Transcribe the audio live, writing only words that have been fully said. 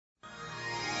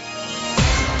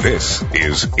This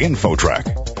is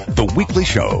InfoTrack, the weekly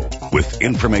show with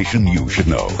information you should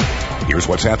know. Here's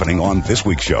what's happening on this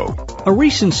week's show. A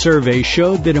recent survey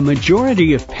showed that a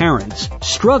majority of parents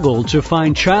struggle to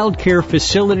find child care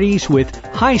facilities with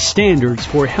high standards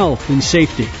for health and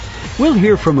safety. We'll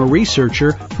hear from a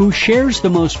researcher who shares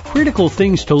the most critical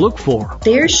things to look for.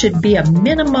 There should be a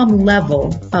minimum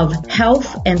level of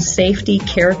health and safety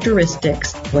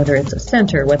characteristics, whether it's a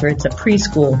center, whether it's a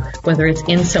preschool, whether it's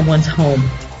in someone's home.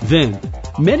 Then,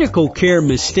 medical care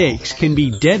mistakes can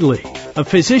be deadly. A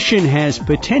physician has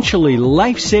potentially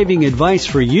life-saving advice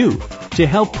for you to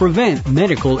help prevent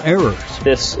medical errors.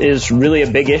 This is really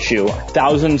a big issue.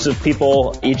 Thousands of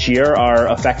people each year are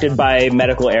affected by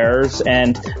medical errors,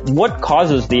 and what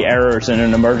causes the errors in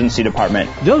an emergency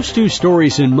department? Those two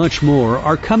stories and much more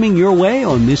are coming your way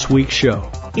on this week's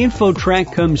show.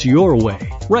 InfoTrack comes your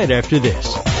way right after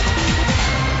this.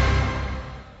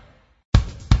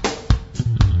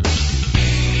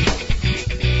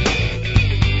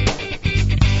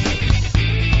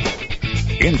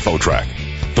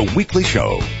 InfoTrack, the weekly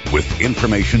show with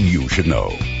information you should know.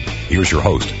 Here's your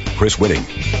host, Chris Whitting.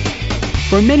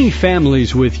 For many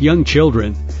families with young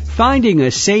children, finding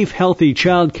a safe, healthy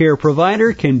child care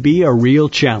provider can be a real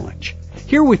challenge.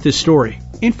 Here with the story,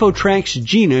 InfoTrack's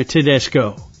Gina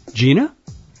Tedesco. Gina?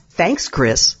 Thanks,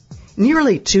 Chris.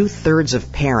 Nearly 2/3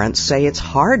 of parents say it's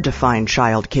hard to find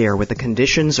child care with the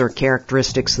conditions or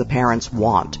characteristics the parents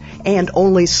want, and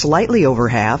only slightly over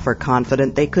half are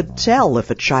confident they could tell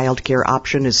if a child care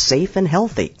option is safe and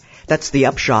healthy. That's the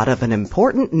upshot of an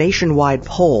important nationwide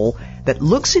poll that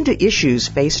looks into issues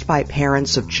faced by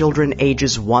parents of children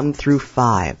ages 1 through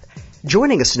 5.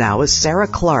 Joining us now is Sarah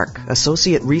Clark,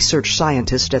 Associate Research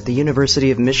Scientist at the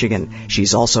University of Michigan.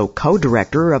 She's also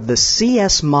co-director of the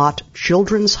C.S. Mott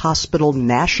Children's Hospital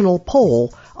National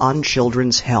Poll on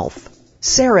Children's Health.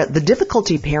 Sarah, the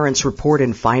difficulty parents report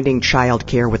in finding child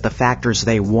care with the factors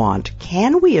they want,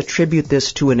 can we attribute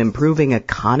this to an improving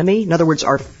economy? In other words,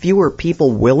 are fewer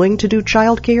people willing to do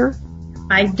child care?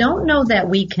 I don't know that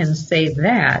we can say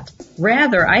that.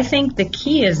 Rather, I think the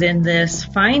key is in this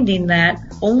finding that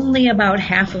only about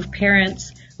half of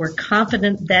parents were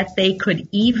confident that they could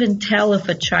even tell if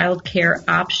a child care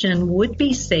option would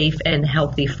be safe and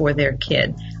healthy for their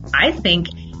kid. I think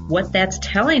what that's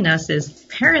telling us is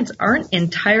parents aren't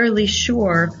entirely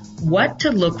sure what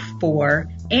to look for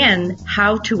and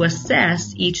how to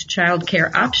assess each child care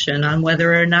option on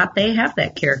whether or not they have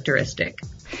that characteristic.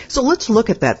 So let's look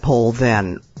at that poll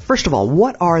then. First of all,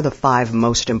 what are the 5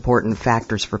 most important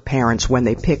factors for parents when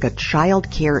they pick a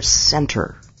child care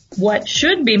center? What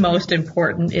should be most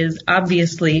important is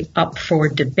obviously up for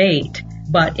debate.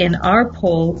 But in our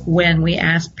poll, when we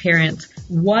asked parents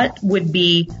what would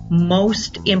be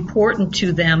most important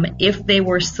to them if they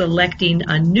were selecting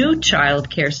a new child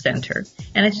care center,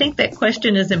 and I think that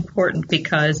question is important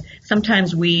because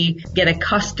sometimes we get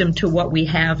accustomed to what we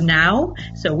have now.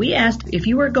 So we asked if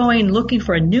you were looking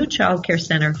for a new child care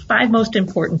center, 5 most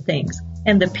important things.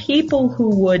 And the people who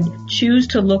would choose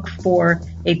to look for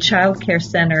a child care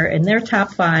center in their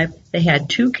top 5, they had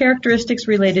 2 characteristics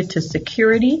related to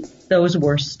security. Those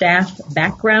were staff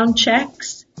background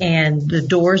checks and the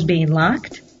doors being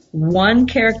locked. 1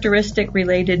 characteristic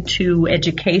related to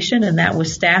education, and that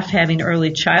was staff having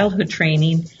early childhood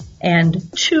training. And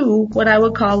 2, what I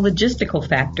would call logistical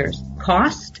factors,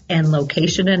 cost and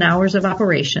location and hours of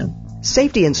operation.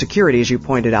 Safety and security, as you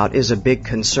pointed out, is a big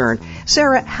concern.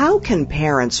 Sarah, how can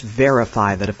parents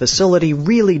verify that a facility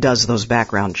really does those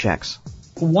background checks?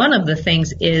 One of the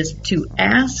things is to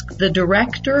ask the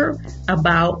director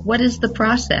about what is the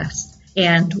process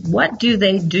and what do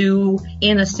they do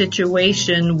in a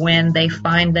situation when they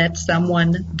find that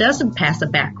someone doesn't pass a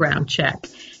background check.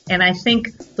 And I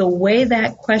think the way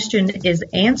that question is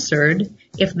answered,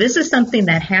 if this is something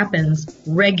that happens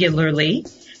regularly,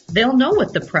 they'll know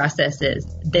what the process is.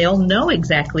 They'll know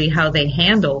exactly how they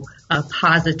handle a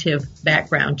positive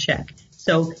background check.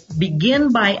 So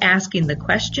begin by asking the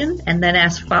question and then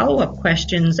ask follow-up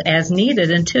questions as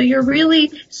needed until you're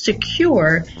really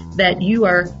secure that you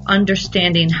are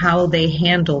understanding how they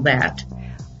handle that.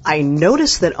 I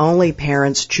noticed that only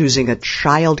parents choosing a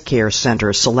child care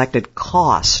center selected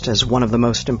cost as one of the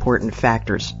most important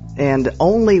factors. And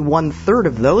only 1/3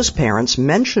 of those parents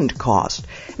mentioned cost.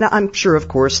 Now, I'm sure, of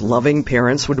course, loving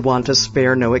parents would want to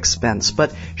spare no expense,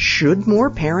 but should more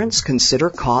parents consider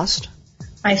cost?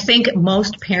 I think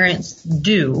most parents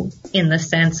do, in the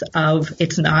sense of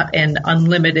it's not an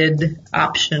unlimited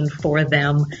option for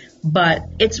them, but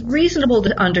it's reasonable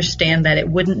to understand that it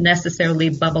wouldn't necessarily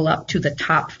bubble up to the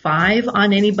top 5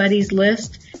 on anybody's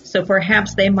list. So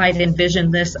perhaps they might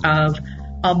envision this of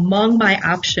among my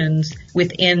options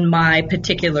within my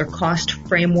particular cost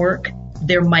framework,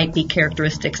 there might be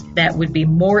characteristics that would be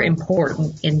more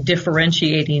important in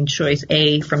differentiating choice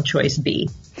A from choice B.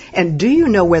 And do you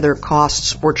know whether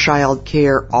costs for child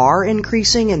care are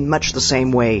increasing in much the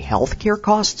same way health care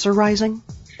costs are rising?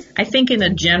 I think in a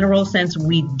general sense,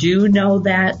 we do know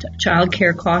that child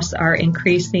care costs are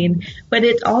increasing, but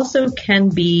it also can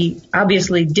be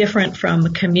obviously different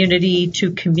from community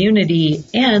to community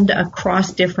and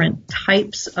across different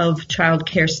types of child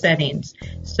care settings.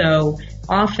 So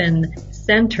often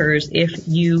centers, if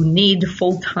you need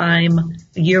full-time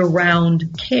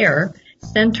year-round care,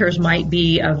 centers might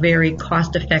be a very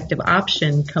cost-effective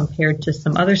option compared to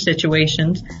some other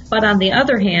situations. But on the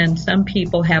other hand, some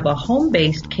people have a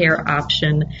home-based care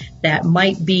option that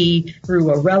might be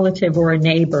through a relative or a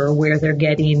neighbor where they're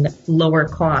getting lower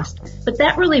cost. But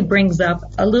that really brings up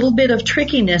a little bit of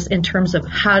trickiness in terms of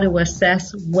how to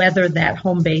assess whether that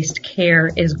home-based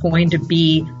care is going to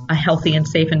be a healthy and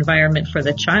safe environment for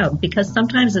the child, because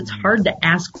sometimes it's hard to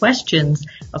ask questions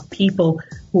of people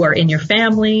who are in your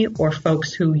family or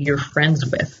folks who you're friends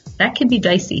with. That can be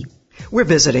dicey. We're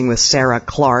visiting with Sarah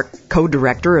Clark,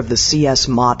 co-director of the C.S.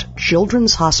 Mott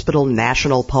Children's Hospital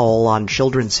National Poll on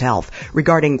Children's Health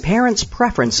regarding parents'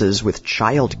 preferences with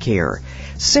child care.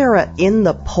 Sarah, in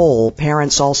the poll,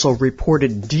 parents also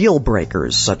reported deal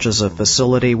breakers, such as a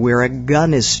facility where a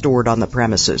gun is stored on the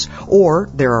premises, or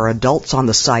there are adults on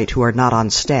the site who are not on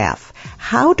staff.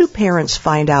 How do parents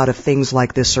find out if things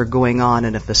like this are going on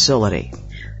in a facility?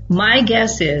 My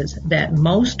guess is that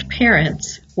most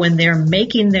parents, when they're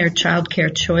making their child care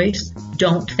choice,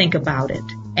 don't think about it.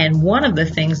 And one of the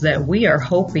things that we are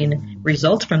hoping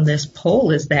results from this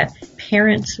poll is that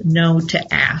parents know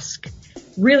to ask.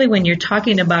 Really, when you're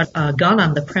talking about a gun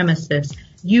on the premises,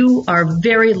 you are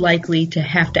very likely to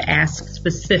have to ask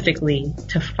specifically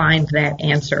to find that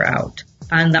answer out.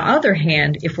 On the other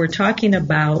hand, if we're talking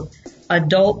about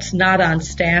adults not on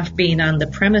staff being on the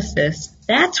premises,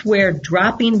 that's where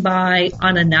dropping by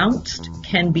unannounced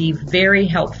can be very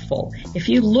helpful. If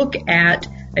you look at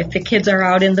if the kids are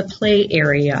out in the play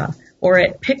area or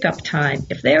at pickup time,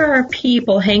 if there are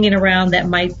people hanging around that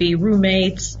might be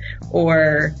roommates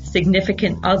or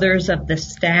significant others of the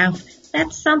staff,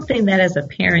 that's something that as a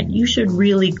parent you should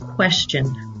really question.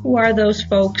 Who are those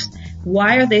folks?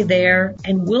 Why are they there?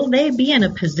 And will they be in a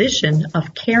position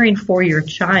of caring for your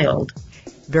child?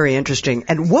 Very interesting.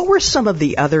 And what were some of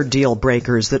the other deal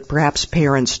breakers that perhaps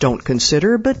parents don't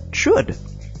consider but should?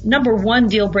 Number one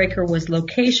deal breaker was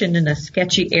location in a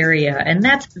sketchy area, and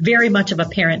that's very much of a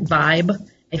parent vibe.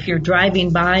 If you're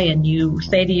driving by and you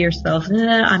say to yourself,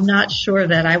 I'm not sure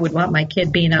that I would want my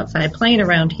kid being outside playing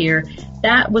around here,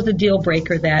 that was a deal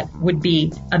breaker that would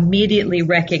be immediately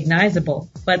recognizable.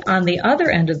 But on the other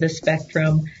end of the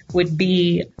spectrum would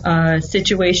be a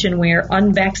situation where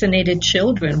unvaccinated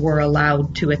children were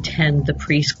allowed to attend the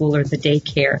preschool or the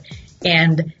daycare.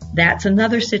 And that's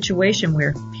another situation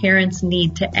where parents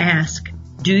need to ask,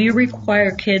 do you require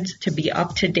kids to be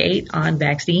up to date on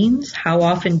vaccines? How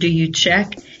often do you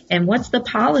check? And what's the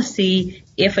policy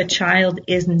if a child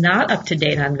is not up to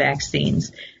date on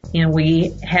vaccines? You know,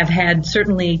 we have had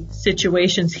certainly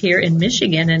situations here in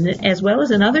Michigan and as well as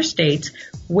in other states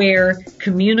where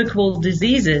communicable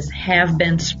diseases have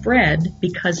been spread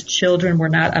because children were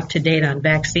not up to date on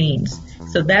vaccines.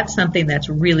 So that's something that's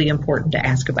really important to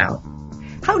ask about.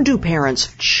 How do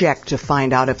parents check to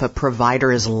find out if a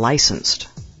provider is licensed?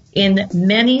 In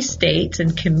many states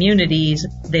and communities,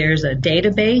 there's a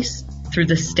database through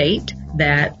the state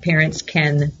that parents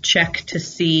can check to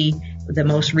see the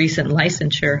most recent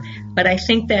licensure. But I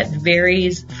think that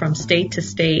varies from state to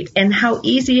state, and how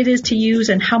easy it is to use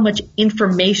and how much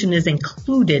information is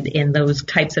included in those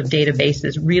types of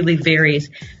databases really varies.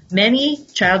 Many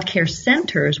child care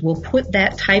centers will put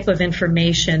that type of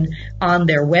information on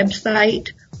their website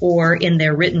or in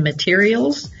their written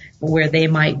materials where they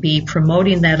might be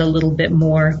promoting that a little bit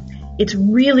more. It's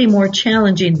really more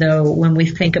challenging, though, when we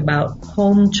think about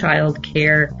home child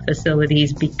care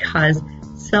facilities because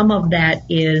some of that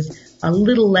is a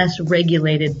little less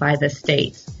regulated by the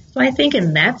states. So I think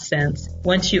in that sense,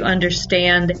 once you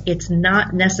understand it's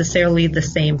not necessarily the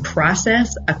same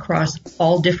process across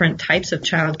all different types of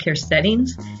child care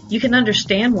settings, you can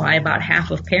understand why about half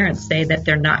of parents say that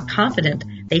they're not confident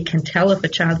they can tell if a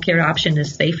child care option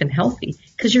is safe and healthy,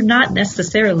 because you're not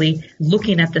necessarily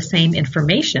looking at the same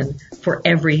information for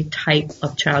every type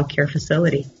of child care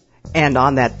facility. And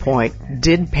on that point,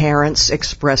 did parents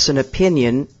express an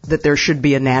opinion that there should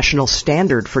be a national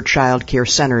standard for child care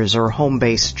centers or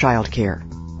home-based child care?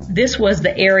 This was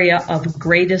the area of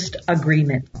greatest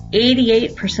agreement.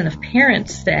 88% of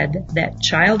parents said that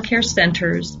child care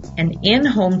centers and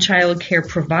in-home child care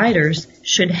providers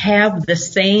should have the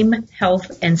same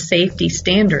health and safety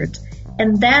standards.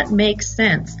 And that makes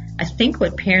sense. I think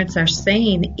what parents are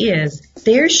saying is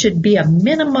there should be a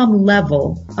minimum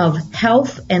level of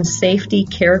health and safety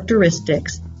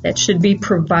characteristics that should be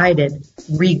provided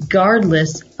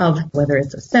regardless of whether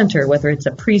it's a center, whether it's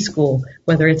a preschool,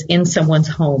 whether it's in someone's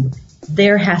home.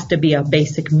 There has to be a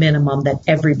basic minimum that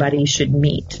everybody should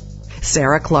meet.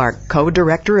 Sarah Clark,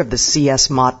 co-director of the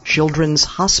C.S. Mott Children's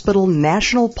Hospital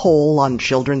National Poll on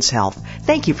Children's Health.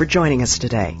 Thank you for joining us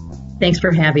today. Thanks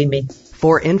for having me.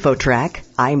 For InfoTrack,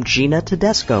 I'm Gina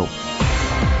Tedesco.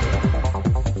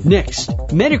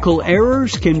 Next, medical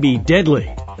errors can be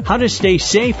deadly. How to stay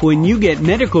safe when you get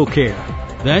medical care.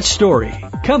 That story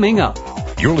coming up.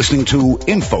 You're listening to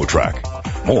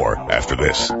InfoTrack. More after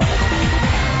this.